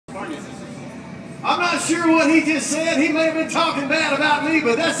I'm not sure what he just said. He may have been talking bad about me,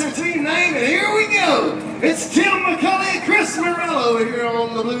 but that's their team name, and here we go. It's Tim McCulley and Chris Morello here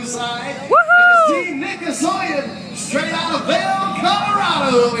on the blue side. Woohoo! And it's Team Nick Asoyan, straight out of Vail,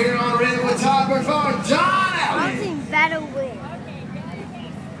 Colorado, over here on Redwood Todd for John Allen. I think that'll win.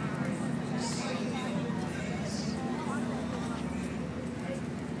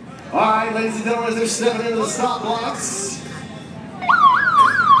 All right, ladies and gentlemen, as they're stepping into the stop blocks.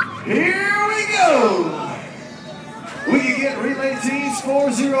 Here we go. We can get relay teams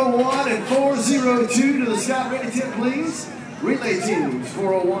 401 and 402 to the Scott Ready tent, please. Relay teams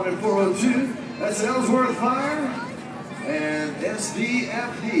 401 and 402. That's Ellsworth Fire and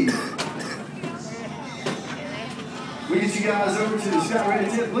SDFD. We get you guys over to the Scott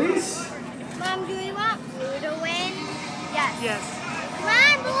Ready tent, please. Mom, do you want Blue to win? Yes. Yes. Come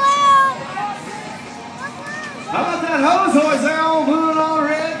on, Blue! How about that hose horse there on blue and on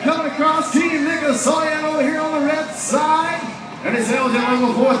red, coming across Team Nick Asoyan over here on the red side. And it's Elgin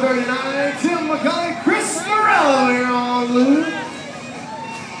local 439, Tim McCulley, Chris Morello here on blue.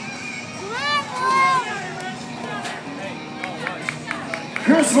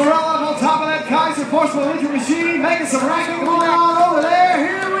 Chris Morello up on top of that Kaiser forcible entry machine, making some racket going on over there.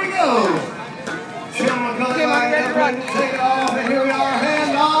 Here we go. Tim McCulley back there, take it off, and here we are,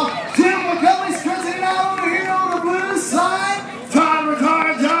 hand off. Tim McCulley stretching it out over here on the blue side. Time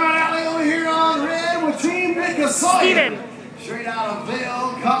retarded John Alley over here on red with Team Nick Asoyan. Straight out of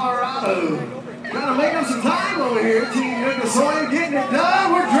Vail, Colorado. Trying to make up some time over here. Team Nick Asoyan getting it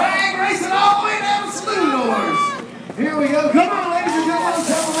done. We're drag racing all the way down the saloon doors. Here we go. Come on, ladies and gentlemen, let's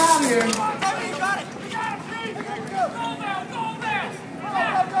help them out here.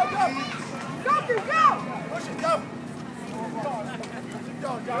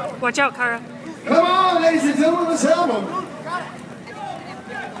 Watch out, Kara. Come on, ladies and gentlemen, let's help them.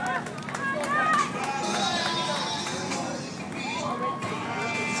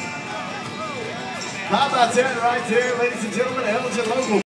 How about that right there, ladies and gentlemen, Elgin local.